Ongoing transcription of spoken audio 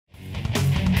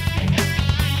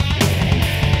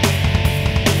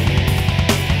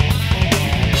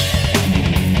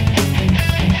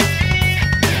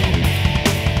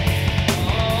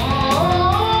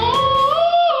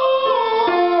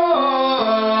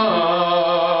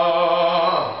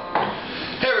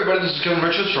everybody, this is Kevin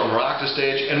Richards from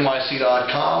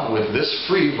RockTheStageNYC.com with this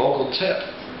free vocal tip.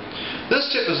 This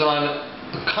tip is on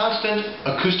the constant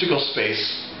acoustical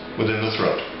space within the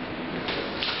throat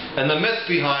and the myth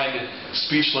behind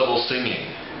speech level singing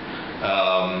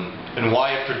and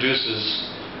why it produces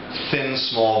thin,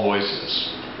 small voices.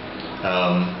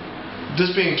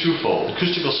 This being twofold,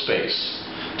 acoustical space.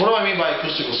 What do I mean by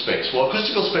acoustical space? Well,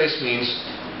 acoustical space means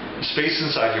space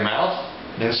inside your mouth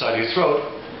and inside your throat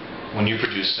when you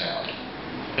produce sound.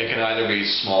 It can either be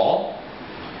small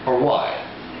or wide.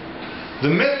 The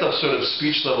myth of sort of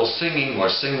speech level singing or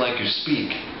sing like you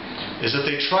speak is that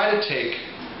they try to take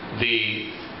the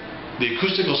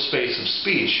acoustical space of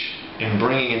speech and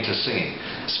bringing into singing.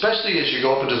 Especially as you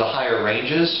go up into the higher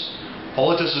ranges,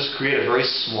 all it does is create a very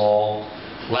small,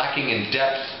 lacking in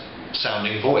depth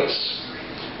sounding voice.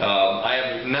 I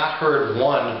have not heard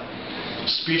one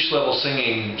speech level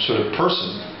singing sort of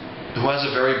person who has a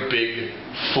very big,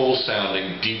 full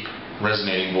sounding, deep,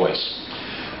 resonating voice.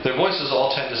 Their voices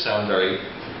all tend to sound very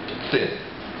thin.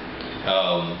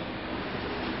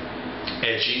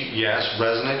 Edgy, yes.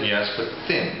 Resonant, yes, but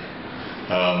thin.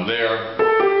 Their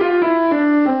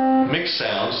mix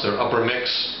sounds, their upper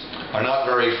mix, are not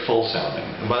very full sounding.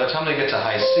 And by the time they get to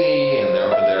high C and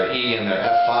their E and their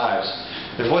F5s,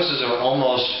 their voices are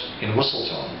almost in whistle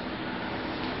tone.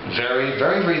 Very,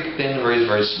 very, very thin, very,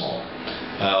 very small.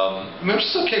 I mean,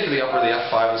 it's okay for the upper, the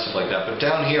F5 and stuff like that, but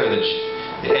down here, the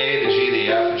A, the G, the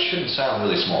F, it shouldn't sound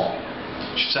really small.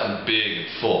 It should sound big and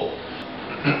full.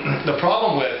 The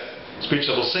problem with speech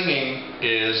level singing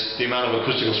is the amount of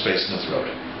acoustical space in the throat.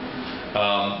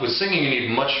 With singing, you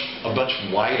need a much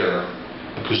wider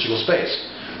acoustical space.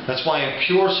 That's why in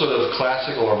pure sort of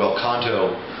classical or bel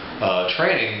canto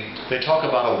training, they talk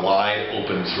about a wide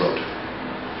open throat.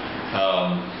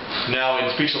 Now in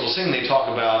speech level singing they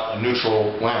talk about a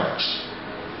neutral larynx.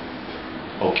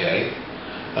 Okay,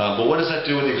 but what does that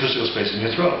do with the acoustical space in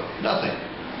your throat? Nothing.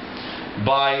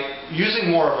 By using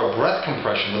more of a breath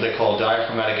compression, what they call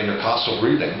diaphragmatic intercostal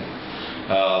breathing,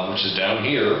 which is down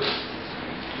here,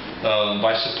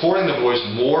 by supporting the voice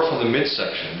more from the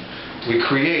midsection, we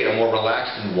create a more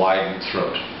relaxed and widened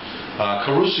throat.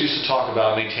 Caruso used to talk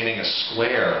about maintaining a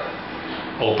square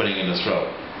opening in the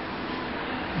throat.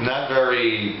 Not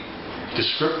very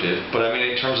descriptive, but I mean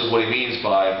in terms of what he means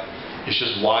by it's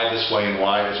just wide this way and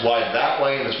wide. It's wide that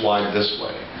way and it's wide this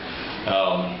way.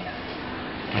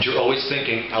 But you're always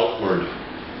thinking outward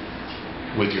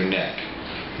with your neck,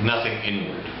 nothing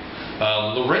inward.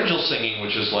 Laryngeal singing,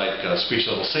 which is like speech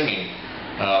level singing,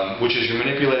 which is you're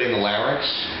manipulating the larynx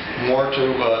more to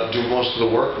do most of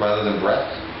the work rather than breath.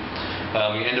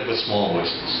 You end up with small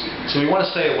voices. So we want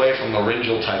to stay away from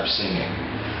laryngeal type singing.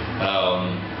 Now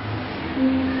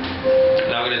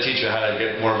I'm going to teach you how to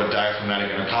get more of a diaphragmatic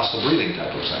intercostal breathing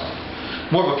type of sound.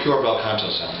 More of a pure bel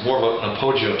canto sound. More of an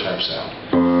appoggio type sound.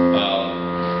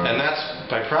 And that's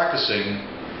by practicing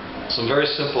some very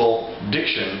simple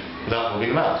diction without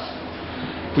moving the mouth.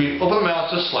 We open the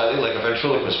mouth just slightly like a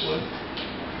ventriloquist would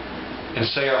and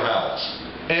say our vowels.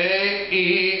 A,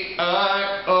 E,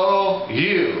 I, O,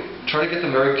 U. Try to get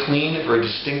them very clean, very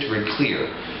distinct, very clear.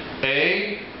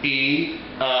 A, E,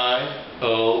 I,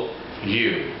 O,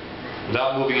 U.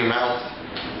 Without moving your mouth.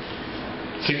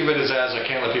 Think of it as I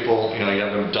can't let people, you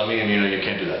have a dummy and you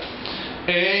can't do that.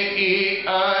 A, E,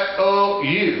 I, O,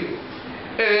 U.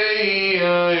 A, E,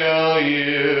 I, O,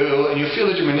 U. And you feel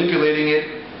that you're manipulating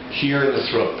it here in the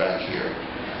throat, back here.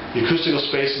 The acoustical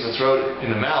space in the throat,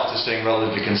 in the mouth, is staying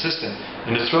relatively consistent,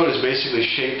 and the throat is basically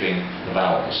shaping the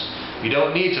vowels. You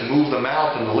don't need to move the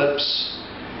mouth and the lips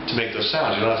to make those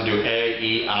sounds. You don't have to do A,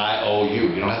 E, I, O,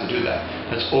 U. You don't have to do that.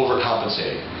 That's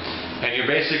overcompensating. And you're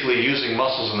basically using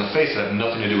muscles in the face that have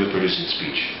nothing to do with producing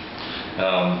speech.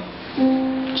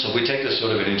 So if we take this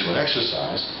sort of into an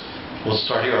exercise, we'll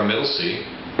start here on middle C.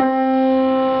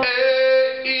 A,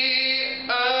 E,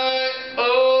 I,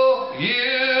 O,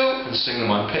 U. And sing them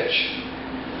on pitch.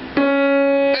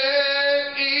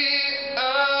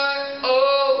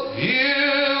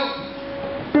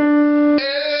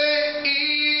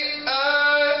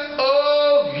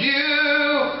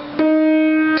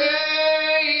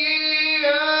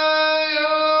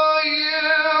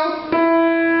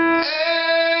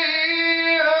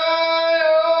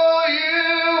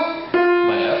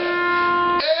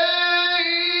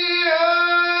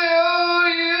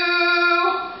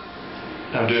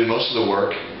 I'm doing most of the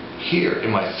work here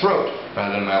in my throat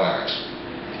rather than my larynx.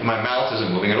 And my mouth isn't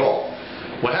moving at all.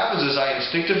 What happens is I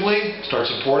instinctively start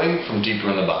supporting from deeper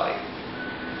in the body,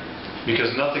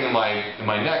 because nothing in my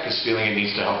neck is feeling it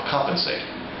needs to help compensate.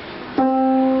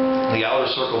 The outer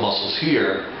circle muscles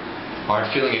here aren't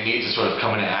feeling a need to sort of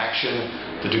come into action.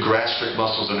 The digastric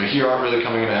muscles under here aren't really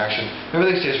coming into action.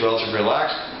 Everything stays relatively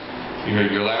relaxed.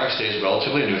 Your larynx stays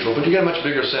relatively neutral, but you get a much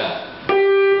bigger sound.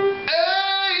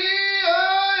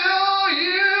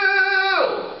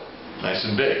 Nice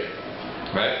and big,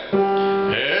 right?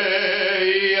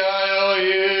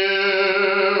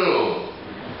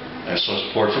 Nice slow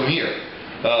support from here.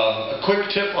 A quick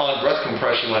tip on breath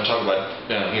compression when I talk about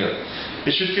down here.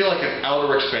 It should feel like an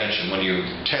outer expansion when you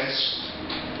tense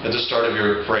at the start of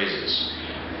your phrases.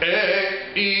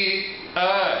 A-E-I-O-U.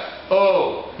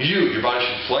 Your body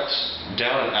should flex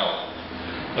down and out.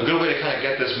 A good way to kind of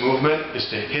get this movement is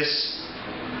to hiss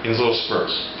in little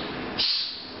spurts.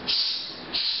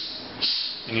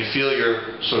 And you feel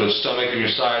your sort of stomach and your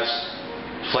sides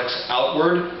flex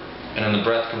outward, and then the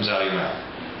breath comes out of your mouth.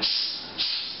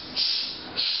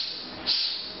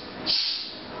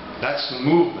 That's the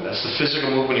movement. That's the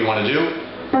physical movement you want to do.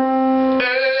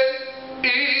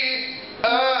 A-E-I-O-U.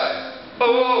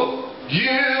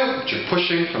 But you're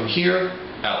pushing from here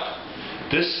out.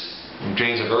 This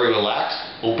maintains a very relaxed,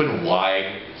 open,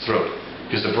 wide throat,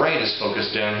 because the brain is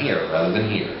focused down here rather than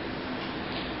here.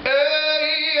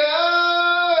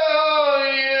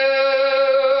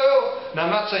 Now,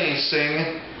 I'm not saying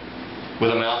sing with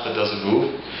a mouth that doesn't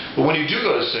move, but when you do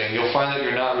go to sing, you'll find that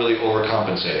you're not really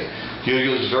overcompensating. You'll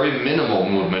use very minimal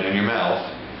movement in your mouth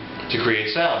to create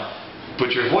sound,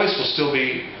 but your voice will still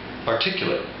be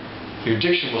articulate. Your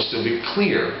diction will still be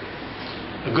clear.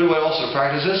 A good way also to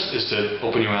practice this is to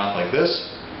open your mouth like this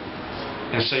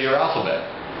and say your alphabet.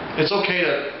 It's okay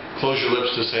to close your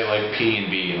lips to say like P and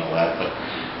B and all that, but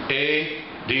A,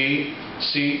 D,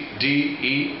 C, D,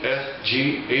 E, F,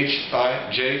 G, H, I,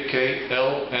 J, K,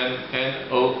 L, M, N,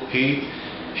 O, P,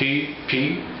 P,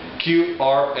 Q,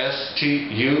 R, S, T,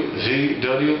 U, Z,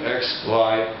 W, X,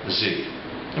 Y, Z.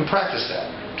 And practice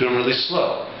that. Do them really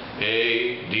slow.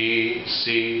 A, D,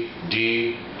 C,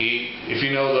 D, E. If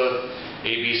you know the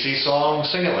ABC song,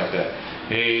 sing it like that.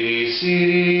 A, D, C, D,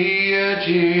 E, F,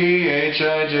 G, H,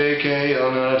 I, J, K, L,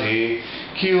 M, N, O, P,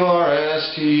 Q, R,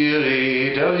 S, T, U,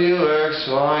 V, W, X,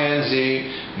 Y, and Z.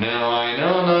 Now I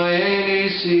know my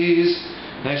ABCs.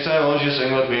 Next time I want you to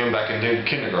sing with me. I'm back into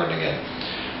kindergarten again.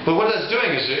 But what that's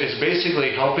doing is it's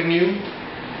basically helping you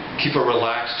keep a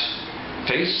relaxed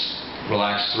face,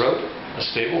 relaxed throat, a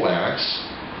stable larynx,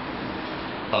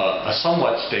 a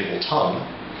somewhat stable tongue.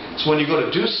 So when you go to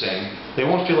do sing, they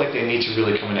won't feel like they need to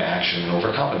really come into action and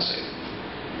overcompensate.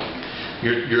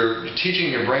 You're teaching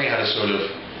your brain how to sort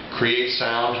of create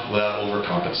sound without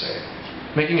overcompensating,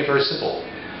 making it very simple.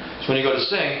 So when you go to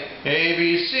sing, A,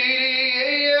 B, C, D,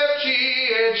 E, F, G,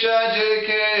 H, I, J,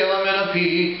 K, L, M, N, O,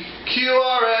 P, Q,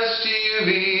 R, S, T, U,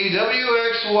 V, W,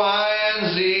 X, Y,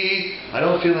 and Z. I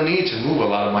don't feel the need to move a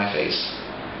lot of my face.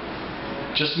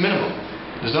 Just minimum.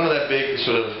 There's none of that big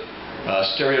sort of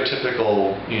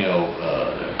stereotypical,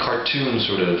 cartoon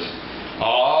sort of,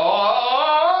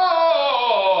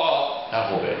 that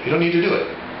whole bit. You don't need to do it.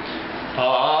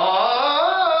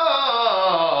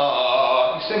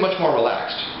 You stay much more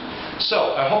relaxed.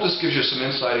 So, I hope this gives you some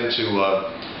insight into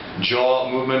jaw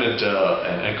movement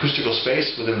and acoustical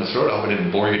space within the throat. I hope it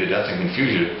didn't bore you to death and confuse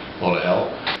you a load of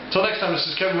hell. Until next time, this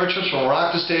is Kevin Richards from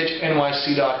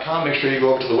RockTheStageNYC.com. Make sure you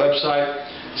go over to the website,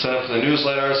 sign up for the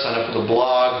newsletter, sign up for the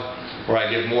blog, where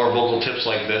I give more vocal tips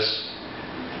like this.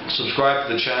 Subscribe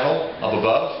to the channel up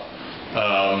above,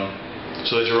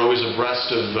 so that you're always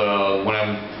abreast of when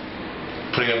I'm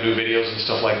putting up new videos and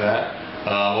stuff like that.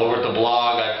 Over at the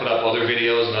blog, I put up other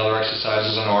videos and other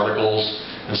exercises and articles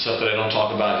and stuff that I don't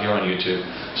talk about here on YouTube.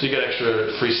 So you get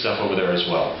extra free stuff over there as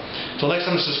well. Till next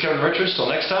time, this is Kevin Richards. Till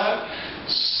next time,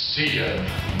 see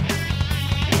ya.